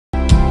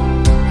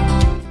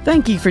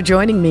Thank you for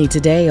joining me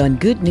today on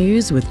Good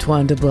News with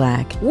Twanda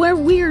Black, where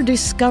we're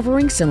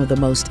discovering some of the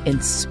most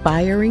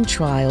inspiring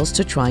trials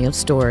to triumph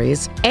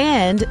stories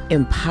and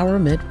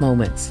empowerment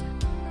moments.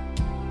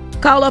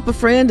 Call up a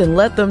friend and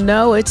let them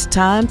know it's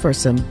time for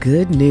some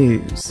good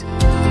news.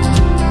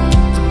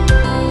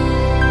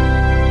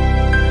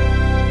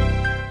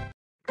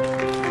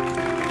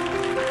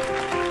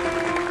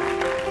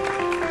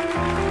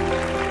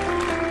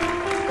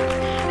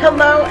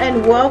 Hello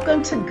and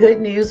welcome to Good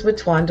News with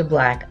Twanda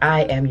Black.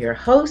 I am your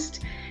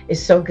host.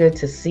 It's so good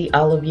to see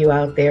all of you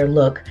out there.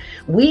 Look,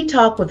 we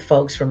talk with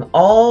folks from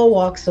all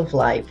walks of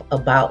life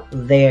about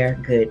their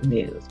good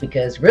news,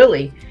 because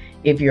really,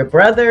 if your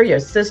brother, your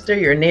sister,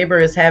 your neighbor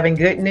is having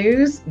good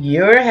news,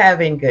 you're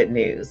having good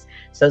news.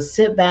 So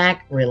sit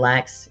back,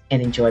 relax,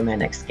 and enjoy my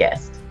next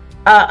guest.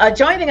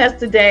 Joining us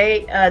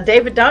today,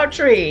 David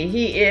Daughtry.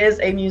 He is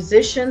a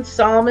musician,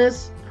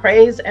 psalmist,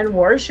 praise and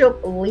worship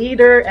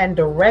leader and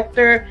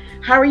director.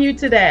 How are you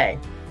today?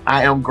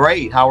 I am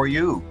great. How are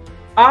you?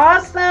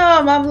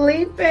 Awesome. I'm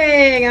leaping.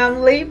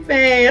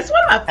 It's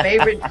one of my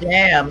favorite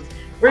jams.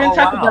 We're going to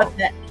talk about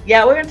that.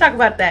 Yeah, we're going to talk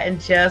about that in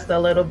just a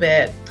little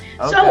bit.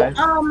 Okay. So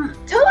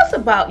tell us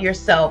about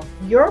yourself.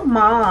 Your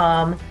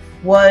mom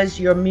was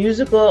your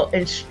musical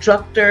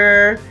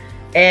instructor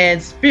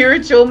and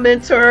spiritual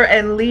mentor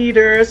and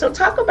leader. So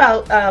talk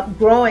about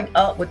growing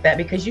up with that,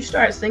 because you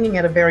started singing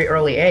at a very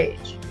early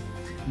age.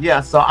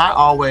 Yeah, so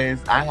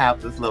I have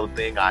this little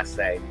thing I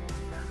say.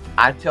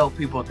 I tell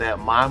people that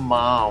my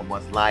mom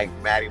was like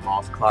Maddie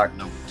Moss Clark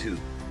 #2.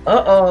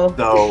 Uh-oh.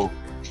 So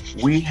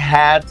we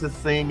had to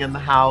sing in the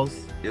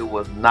house. It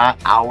was not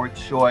our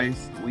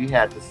choice. We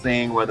had to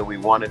sing whether we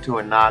wanted to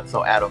or not.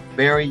 So at a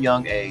very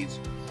young age,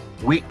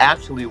 we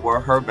actually were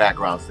her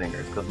background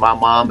singers, because my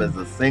mom is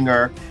a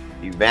singer,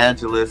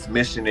 evangelist,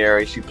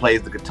 missionary. She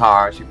plays the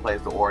guitar, she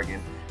plays the organ.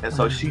 And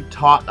so she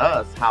taught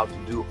us how to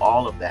do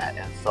all of that.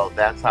 And so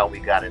that's how we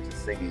got into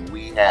singing.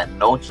 We had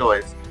no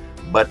choice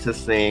but to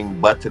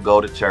sing, but to go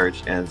to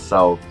church. And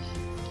so,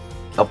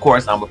 of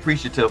course, I'm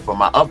appreciative for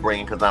my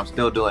upbringing, because I'm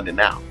still doing it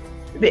now.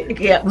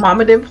 Yeah,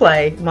 Mama didn't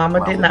play.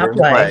 Mama did not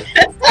play.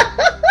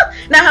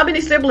 Now, how many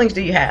siblings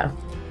do you have?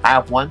 I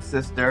have one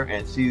sister,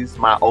 and she's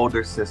my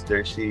older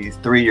sister. She's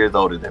 3 years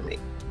older than me.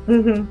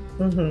 Yeah.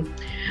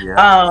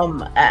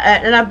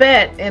 And I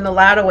bet in a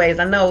lot of ways,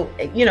 I know,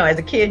 as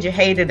a kid you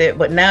hated it,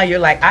 but now you're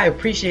like, I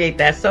appreciate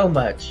that so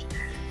much.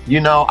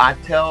 I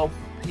tell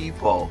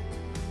people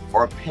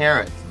or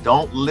parents,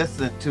 don't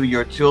listen to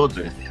your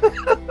children.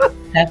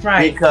 That's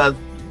right. Because,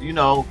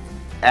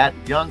 at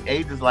young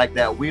ages like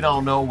that, we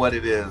don't know what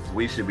it is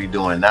we should be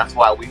doing. That's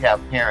why we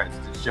have parents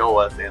to show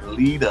us and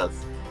lead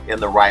us in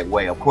the right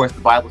way. Of course,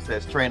 the Bible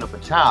says, train up a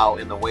child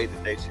in the way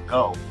that they should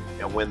go.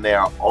 And when they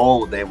are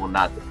old, they will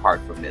not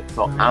depart from it.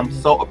 So I'm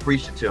so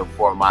appreciative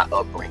for my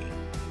upbringing.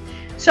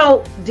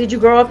 So did you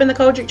grow up in the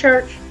Kojic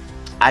church?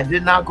 I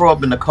did not grow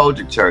up in the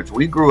Kojic church.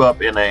 We grew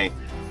up in a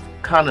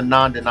kind of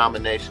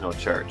non-denominational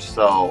church.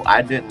 So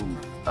I didn't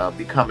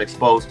become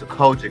exposed to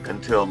Kojic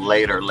until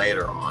later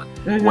on,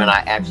 when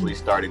I actually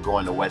started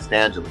going to West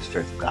Angeles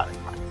Church of God in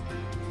Christ.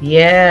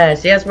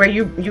 Yes, where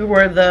you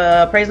were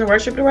the praise and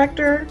worship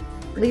director,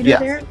 leader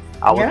there?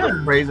 I was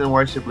the praise and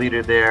worship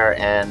leader there,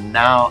 and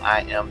now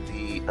I am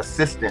the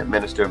assistant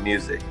minister of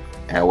music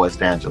at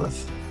West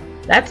Angeles.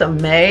 That's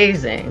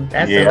amazing.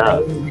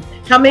 Amazing.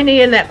 How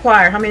many in that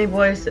choir? How many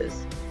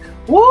voices?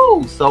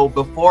 Woo! So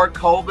before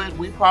COVID,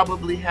 we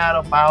probably had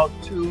about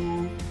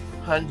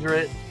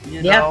 200,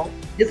 know.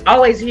 It's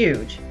always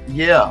huge.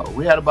 Yeah,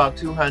 we had about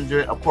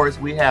 200. Of course,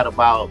 we had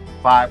about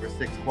 5 or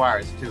 6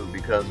 choirs too,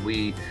 because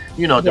we,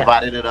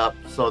 divided it up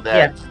so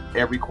that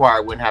every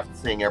choir wouldn't have to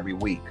sing every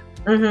week.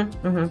 Yeah.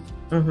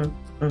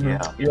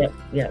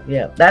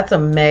 That's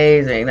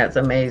amazing.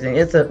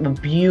 It's a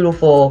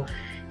beautiful,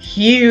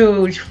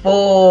 huge,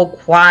 full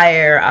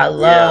choir. I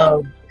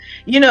love,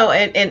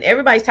 and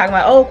everybody's talking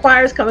about, oh,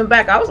 choir's coming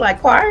back. I was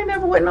like, choir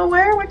never went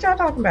nowhere. What y'all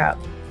talking about?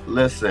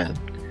 Listen,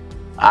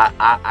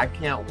 I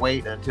can't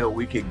wait until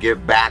we could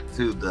get back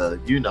to the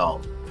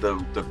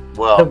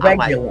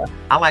regular.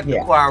 I like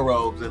the choir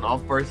robes, and on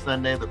first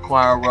Sunday the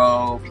choir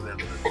robes and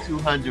the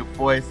 200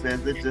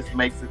 voices. It just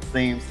makes it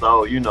seem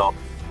so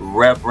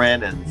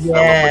reverent and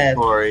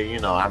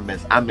celebratory.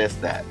 I miss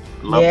that.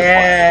 Love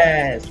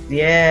yes.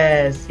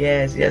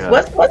 Yeah.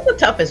 What's the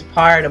toughest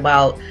part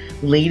about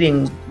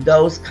leading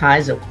those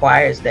kinds of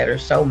choirs that are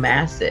so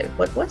massive?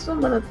 What's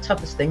one of the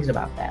toughest things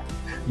about that?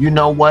 You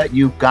know what?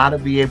 You've got to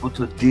be able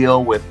to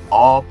deal with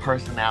all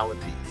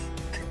personalities.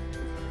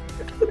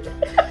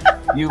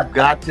 You've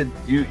got to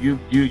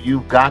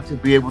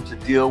be able to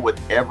deal with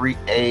every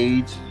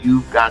age.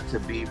 You've got to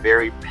be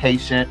very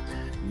patient.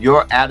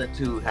 Your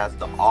attitude has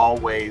to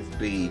always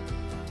be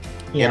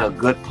in a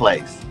good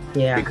place.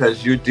 Yeah.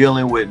 Because you're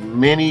dealing with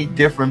many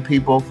different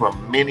people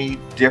from many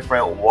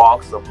different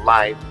walks of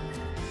life,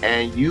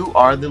 and you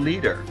are the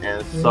leader.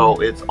 And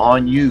so it's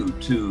on you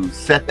to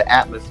set the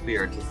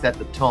atmosphere, to set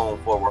the tone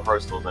for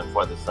rehearsals and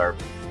for the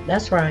service.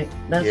 That's right.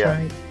 That's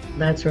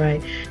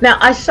right. Now,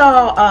 I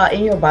saw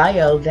in your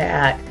bio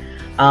that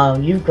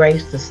You've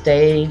graced the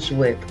stage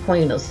with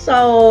Queen of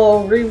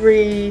Soul,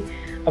 Riri,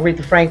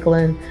 Aretha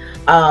Franklin,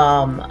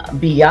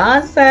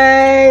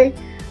 Beyonce,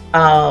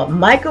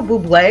 Michael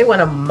Bublé, one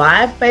of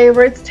my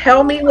favorites.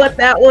 Tell me what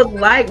that was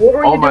like. What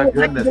were Oh you my doing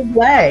with goodness. Michael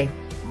Bublé?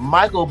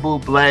 Michael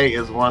Bublé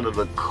is one of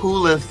the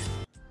coolest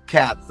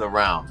cats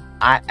around.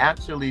 I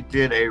actually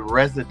did a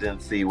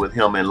residency with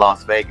him in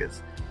Las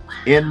Vegas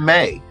in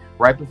May,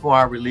 right before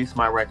I released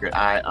my record.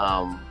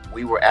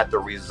 We were at the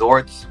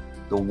resorts,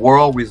 the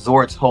World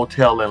Resorts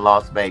Hotel in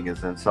Las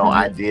Vegas, and so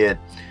I did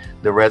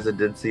the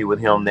residency with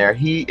him there.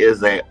 He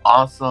is an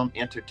awesome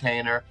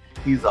entertainer.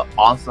 He's an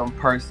awesome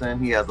person.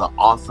 He has an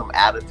awesome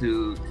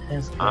attitude.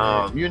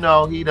 You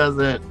know, he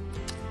doesn't,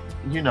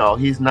 you know,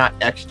 he's not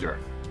extra.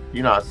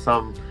 You know,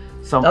 some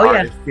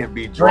artists can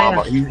be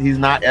drama. He's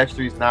not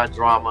extra. He's not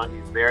drama.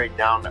 He's very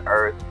down to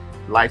earth.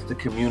 Likes to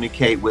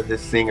communicate with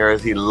his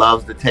singers. He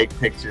loves to take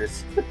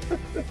pictures.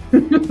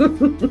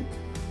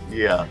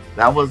 Yeah,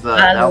 that was.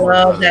 I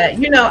love that.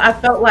 You know, I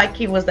felt like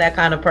he was that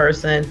kind of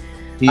person.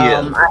 He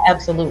is. I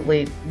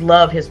absolutely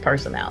love his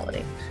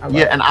personality.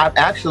 Yeah, and I've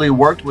actually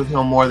worked with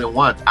him more than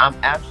once. I'm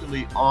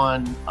actually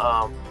on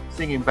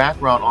singing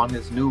background on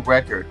his new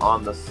record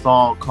on the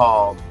song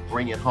called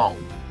 "Bring It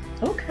Home."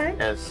 Okay.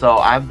 And so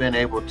I've been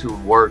able to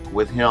work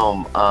with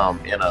him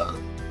in a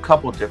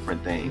couple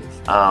different things.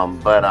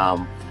 But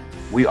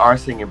we are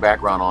singing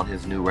background on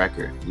his new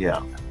record.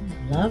 Yeah.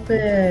 Love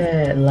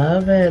it.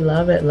 Love it.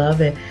 Love it.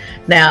 Love it.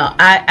 Now,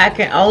 I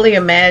can only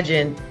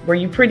imagine, were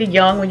you pretty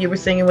young when you were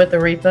singing with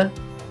Aretha?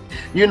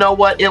 You know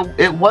what?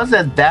 It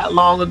wasn't that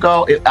long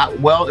ago.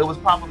 Well, it was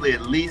probably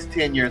at least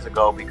 10 years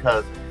ago,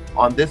 because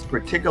on this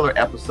particular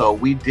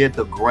episode, we did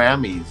the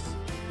Grammys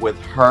with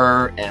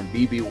her and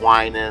BB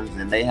Winans,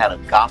 and they had a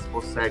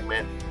gospel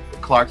segment. The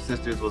Clark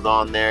sisters was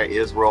on there.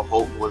 Israel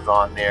Houghton was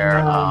on there.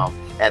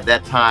 At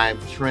that time,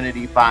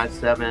 Trinity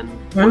 5-7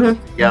 was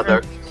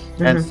together.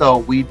 And so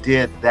we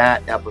did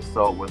that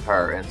episode with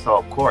her. And so,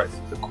 of course,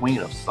 the Queen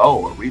of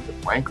Soul, Aretha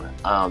Franklin.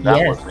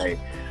 That was a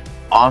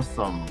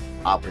awesome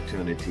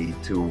opportunity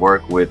to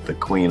work with the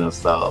Queen of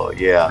Soul.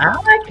 Yeah.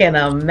 I can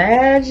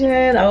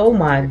imagine. Oh,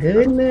 my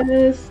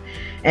goodness.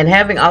 And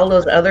having all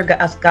those other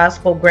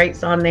gospel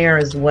greats on there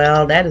as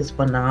well. That is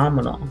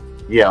phenomenal.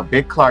 Yeah,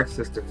 big Clark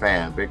sister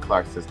fan. Big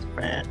Clark sister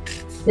fan.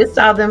 Just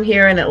saw them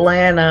here in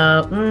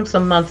Atlanta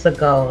some months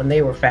ago, and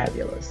they were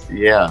fabulous.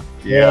 Yeah.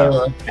 They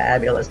were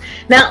fabulous.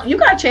 Now, you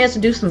got a chance to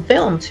do some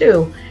film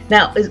too.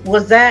 Now, did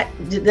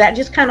that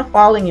just kind of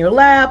fall in your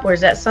lap, or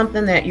is that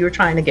something that you were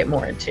trying to get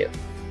more into?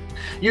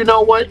 You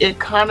know what? It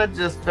kind of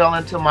just fell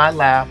into my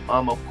lap.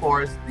 Of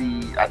course,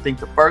 I think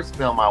the first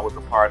film I was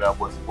a part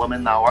of was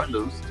Women Thou Art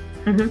Loosed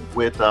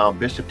with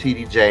Bishop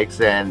T.D.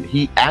 Jakes, and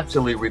he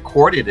actually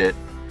recorded it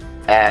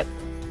at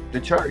the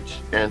church.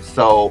 And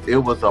so it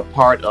was a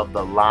part of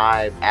the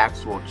live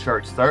actual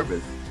church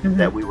service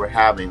that we were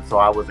having. So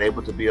I was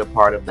able to be a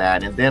part of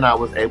that. And then I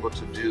was able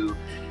to do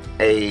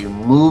a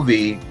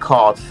movie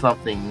called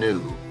Something New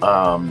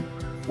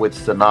with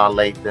Sanaa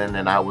Lathan,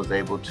 and I was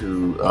able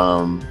to,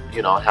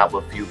 have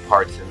a few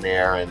parts in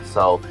there. And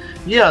so,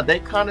 yeah, they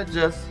kind of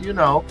just,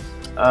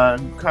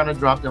 kind of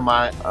dropped in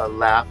my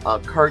lap.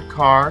 Kurt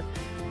Carr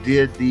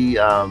did the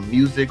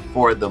music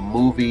for the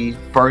movie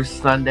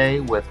First Sunday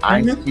with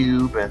Ice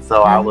Cube, and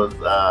so I was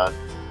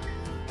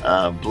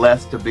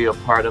blessed to be a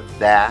part of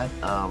that.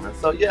 And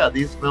so, yeah,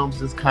 these films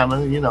just kind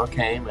of,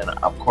 came, and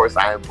of course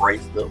I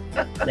embraced them.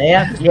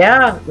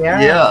 Yeah.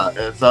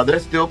 And so they're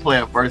still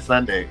playing First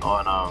Sunday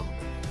on, on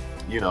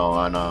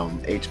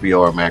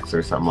HBO or Max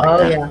or something like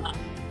that. Oh, yeah,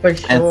 for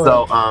sure. And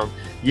so,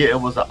 it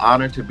was an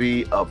honor to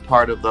be a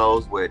part of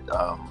those with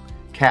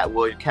Cat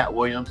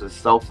Williams is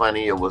so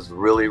funny. It was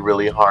really,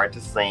 really hard to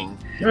sing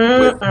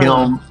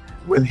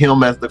with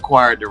him as the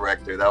choir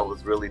director. That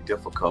was really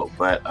difficult,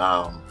 but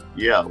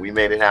we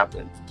made it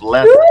happen.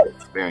 Blessed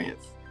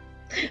experience.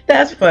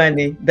 That's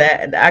funny.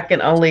 That I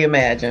can only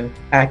imagine.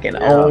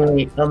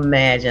 Only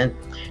imagine.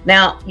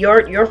 Now,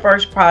 your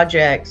first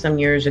project some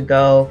years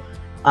ago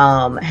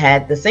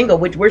had the single,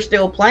 which we're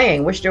still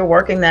playing. We're still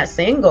working that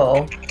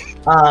single.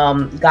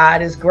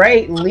 God is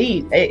Great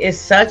lead. It's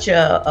such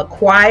a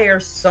choir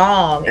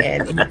song,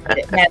 and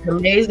it has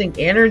amazing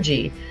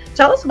energy.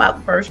 Tell us about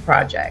the first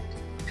project.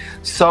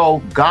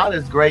 So God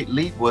is Great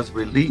lead was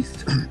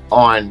released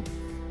on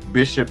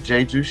Bishop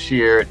Jeju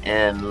Sheard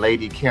and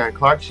Lady Karen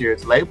Clark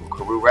Sheard's label,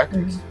 Carew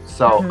Records.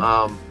 So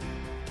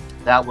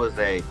that was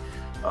a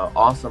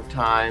awesome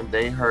time.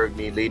 They heard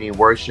me leading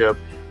worship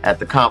at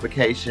the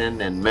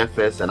Convocation in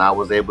Memphis, and I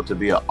was able to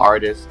be an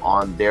artist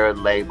on their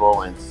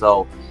label. And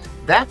so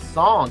that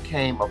song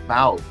came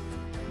about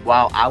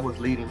while I was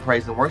leading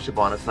praise and worship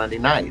on a Sunday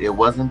night. It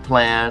wasn't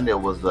planned. It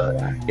was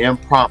an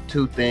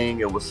impromptu thing.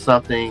 It was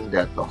something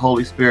that the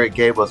Holy Spirit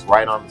gave us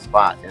right on the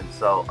spot. And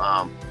so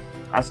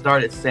I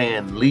started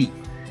saying leap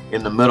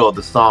in the middle of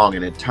the song,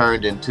 and it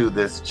turned into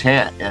this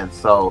chant. And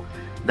so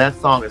that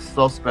song is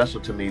so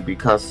special to me,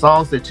 because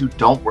songs that you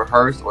don't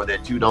rehearse or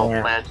that you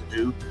don't plan to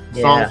do,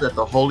 songs that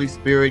the Holy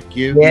Spirit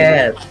gives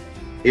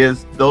you,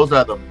 those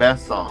are the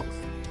best songs.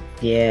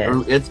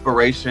 Through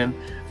inspiration,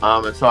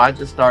 And so I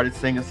just started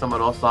singing some of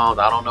those songs.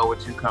 I don't know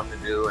what you come to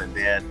do. And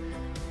then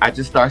I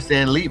just started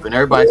saying leap, and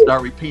everybody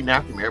started repeating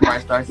after me.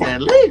 Everybody started saying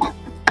leap.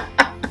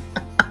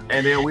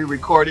 And then we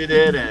recorded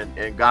it,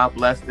 and God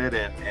blessed it,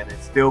 and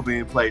it's still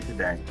being played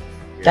today.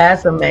 Yeah.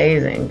 That's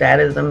amazing. That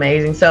is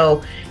amazing.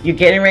 So you're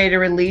getting ready to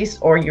release,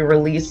 or you're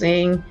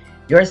releasing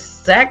your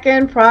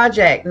second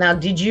project. Now,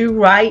 did you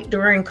write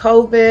during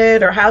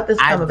COVID, or how'd this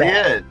come about?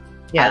 I did.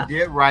 Yeah. I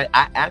did write.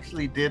 I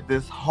actually did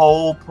this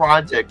whole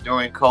project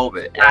during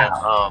COVID.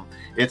 Wow. And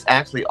it's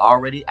actually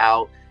already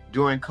out.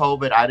 During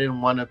COVID, I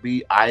didn't want to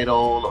be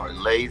idle or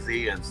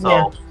lazy. And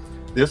so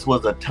this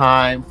was a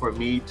time for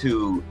me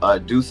to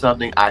do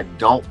something I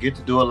don't get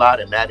to do a lot,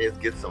 and that is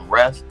get some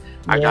rest.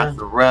 I got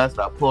some rest.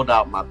 I pulled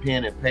out my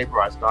pen and paper.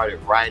 I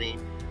started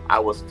writing. I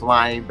was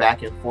flying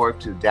back and forth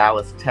to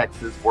Dallas,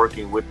 Texas,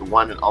 working with the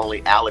one and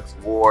only Alex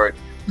Ward.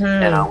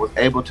 And I was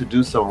able to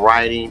do some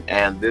writing,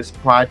 and this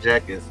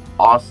project is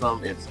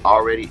awesome. It's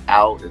already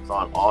out. It's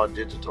on all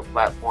digital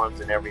platforms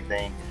and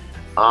everything.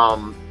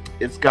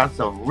 It's got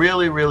some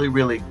really, really,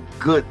 really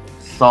good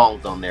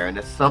songs on there, and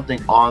there's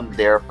something on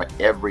there for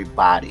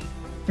everybody.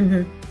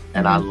 And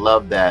I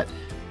love that,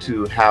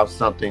 to have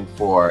something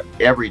for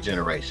every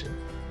generation.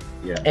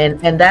 Yeah.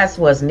 And that's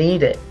what's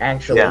needed,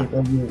 actually,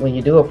 when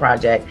you do a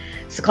project.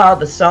 It's called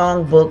the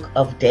Songbook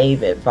of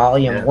David,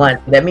 Volume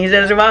 1. That means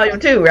there's a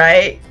Volume 2,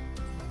 right?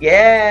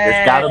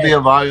 Yeah. It's got to be a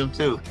Volume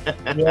 2.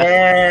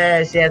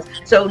 Yes.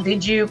 So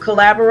did you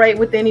collaborate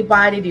with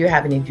anybody? Do you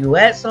have any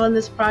duets on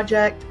this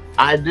project?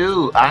 I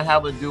do. I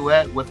have a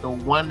duet with the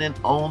one and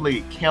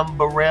only Kim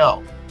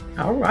Burrell.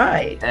 All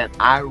right. And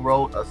I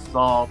wrote a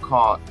song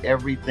called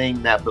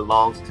Everything That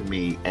Belongs to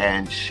Me,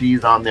 and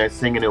she's on there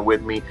singing it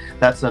with me.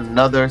 That's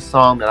another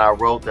song that I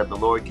wrote that the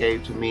Lord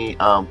gave to me,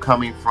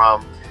 coming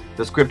from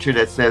the scripture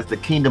that says, the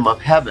kingdom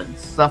of heaven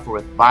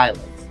suffereth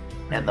violence,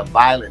 and the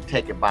violent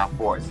take it by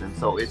force. And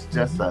so it's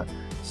just a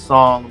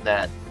song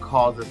that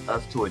causes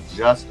us to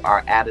adjust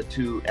our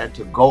attitude and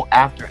to go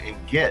after and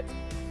get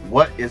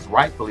what is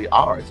rightfully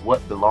ours,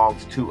 what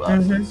belongs to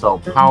us. And so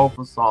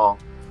powerful song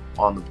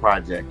on the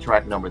project,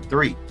 track number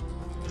 3.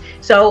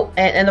 So,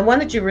 and the one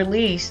that you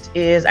released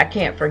is I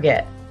Can't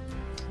Forget.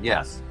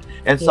 Yes.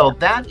 And so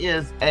that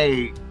is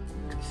a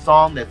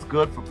song that's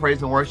good for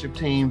praise and worship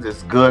teams.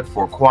 It's good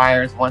for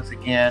choirs. Once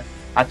again,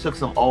 I took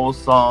some old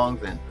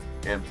songs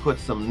and put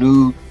some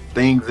new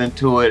things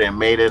into it and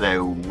made it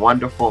a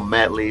wonderful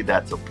medley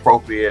that's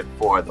appropriate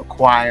for the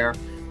choir,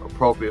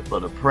 appropriate for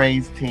the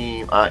praise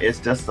team. It's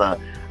just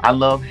I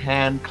love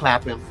hand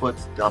clapping, foot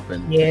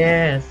stomping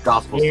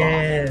gospel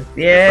songs.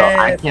 Yes. So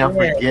I Can't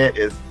Forget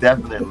is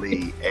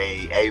definitely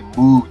a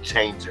mood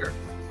changer.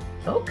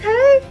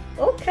 Okay.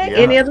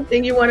 Any other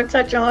thing you want to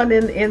touch on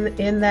in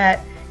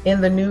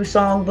the new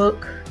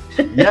songbook?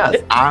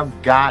 Yes, I've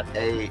got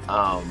a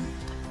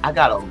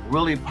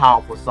really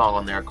powerful song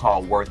on there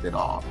called Worth It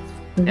All.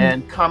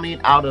 And coming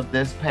out of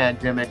this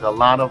pandemic, a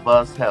lot of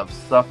us have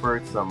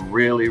suffered some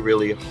really,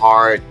 really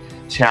hard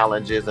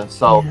challenges. And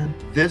so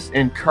this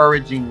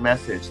encouraging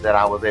message that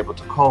I was able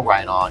to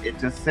co-write on, it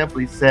just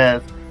simply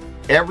says,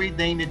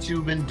 everything that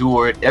you've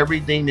endured,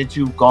 everything that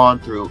you've gone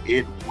through,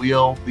 it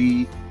will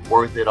be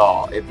worth it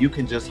all. If you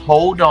can just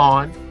hold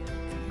on,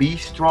 be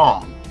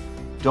strong,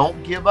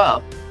 don't give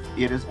up,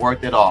 it is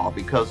worth it all.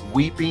 Because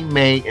weeping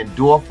may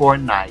endure for a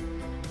night,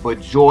 but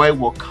joy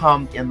will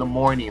come in the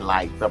morning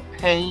light. The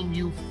pain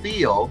you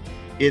feel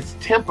is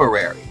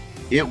temporary.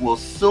 It will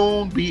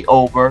soon be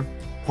over.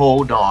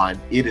 Hold on.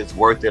 It is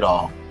worth it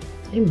all.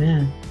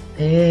 Amen.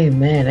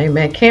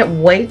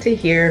 Can't wait to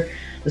hear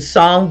the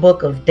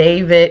Songbook of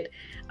David,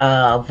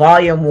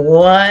 Volume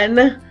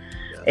 1.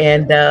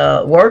 And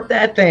work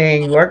that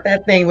thing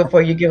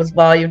before you give us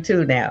Volume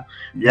 2 now.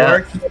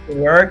 Yes.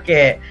 Work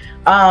it.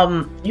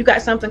 You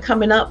got something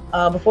coming up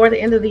before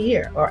the end of the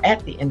year, or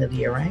at the end of the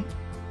year, right?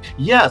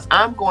 Yes,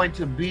 I'm going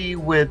to be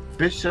with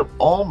Bishop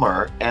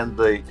Ulmer and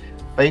the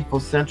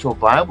Faithful Central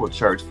Bible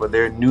Church for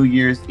their New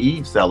Year's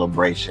Eve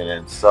celebration.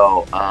 And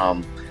so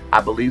I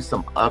believe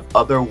some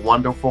other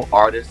wonderful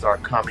artists are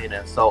coming.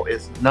 And so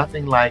it's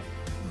nothing like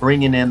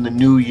bringing in the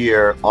new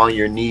year on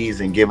your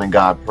knees and giving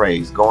God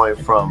praise, going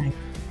from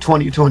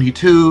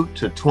 2022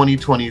 to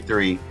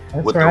 2023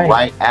 with the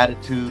right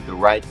attitude, the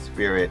right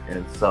spirit.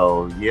 And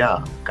so,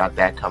 got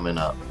that coming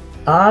up.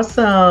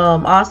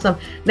 Awesome.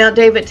 Now,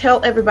 David,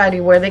 tell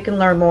everybody where they can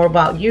learn more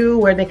about you,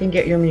 where they can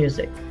get your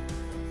music.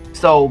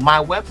 So my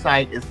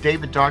website is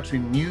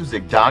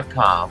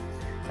daviddaughtrymusic.com,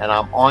 and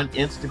I'm on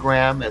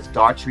Instagram as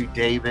Daughtry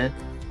David.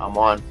 I'm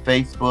on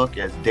Facebook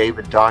as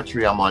David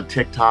Daughtry. I'm on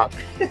TikTok.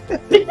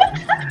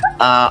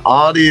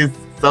 All these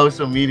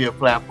social media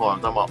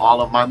platforms. I'm on all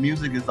of my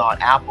music is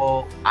on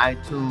Apple,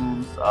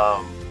 iTunes,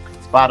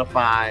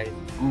 Spotify,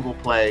 Google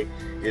Play.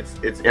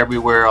 It's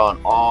everywhere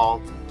on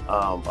all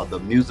of the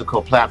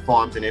musical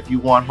platforms. And if you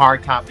want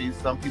hard copies,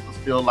 some people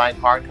still like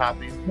hard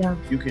copies.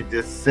 You can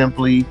just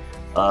simply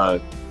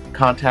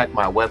contact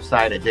my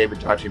website at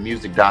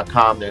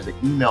daviddaughtrymusic.com. There's an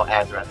email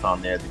address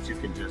on there that you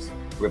can just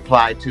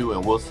reply to,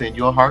 and we'll send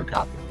you a hard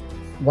copy.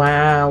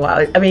 Wow.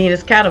 I mean,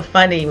 it's kind of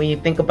funny when you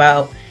think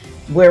about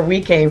where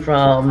we came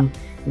from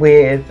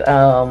with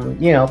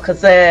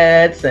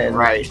cassettes and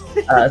Right.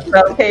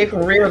 stuff came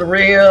from reel to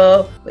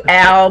reel,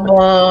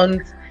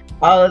 albums,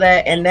 all of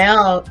that. And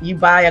now you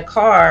buy a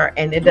car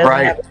and it doesn't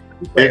have a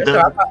CD player.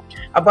 So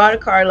I bought a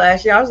car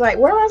last year. I was like,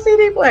 where's my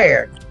CD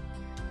player?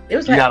 It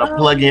was you gotta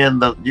plug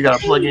in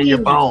your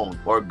phone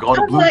or go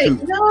to Bluetooth.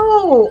 Like,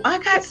 no, I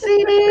got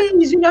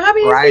CDs. You know how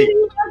many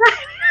CDs I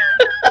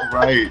got?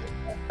 Right.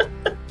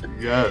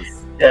 Yes.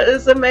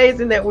 It's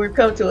amazing that we've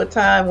come to a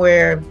time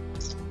where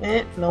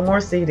no more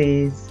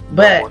CDs.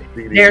 But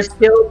there's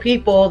still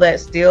people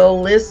that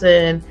still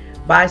listen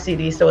by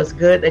CDs. So it's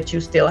good that you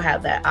still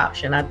have that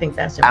option. I think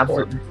that's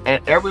important. Absolutely.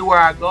 And everywhere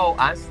I go,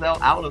 I sell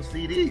out of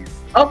CDs.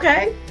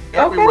 Okay.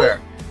 Everywhere.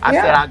 Okay. I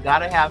said I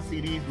gotta have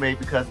CDs made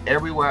because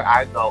everywhere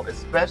I go,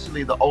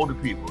 especially the older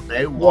people,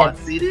 they want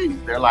CDs.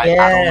 They're like,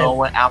 I don't know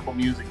what Apple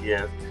Music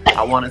is.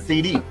 I want a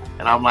CD.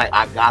 And I'm like,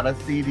 I got a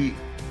CD.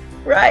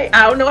 Right.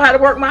 I don't know how to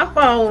work my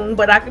phone,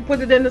 but I can put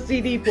it in the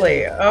CD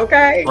player.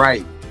 Okay.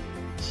 Right.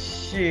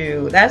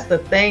 Shoot, that's the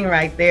thing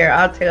right there.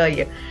 I'll tell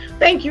you.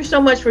 Thank you so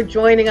much for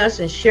joining us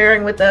and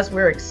sharing with us.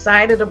 We're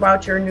excited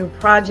about your new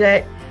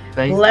project.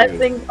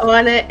 Blessings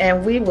on it,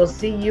 and we will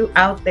see you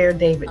out there,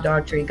 David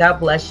Daughtry. God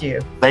bless you.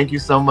 Thank you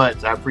so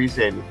much. I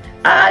appreciate it.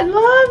 I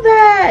love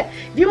that.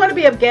 If you want to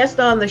be a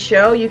guest on the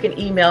show, you can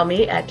email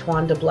me at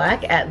Twanda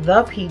Black at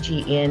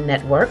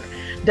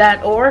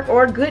thepgnnetwork.org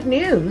or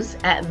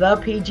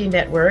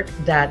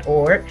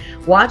goodnews@thepgnetwork.org.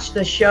 Watch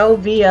the show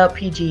via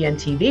PGN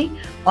TV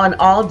on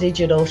all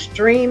digital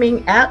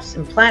streaming apps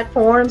and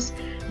platforms.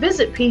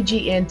 Visit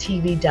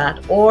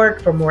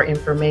pgntv.org for more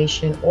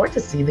information or to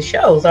see the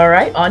shows, all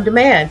right, on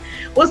demand.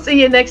 We'll see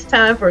you next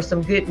time for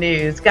some good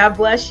news. God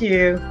bless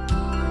you.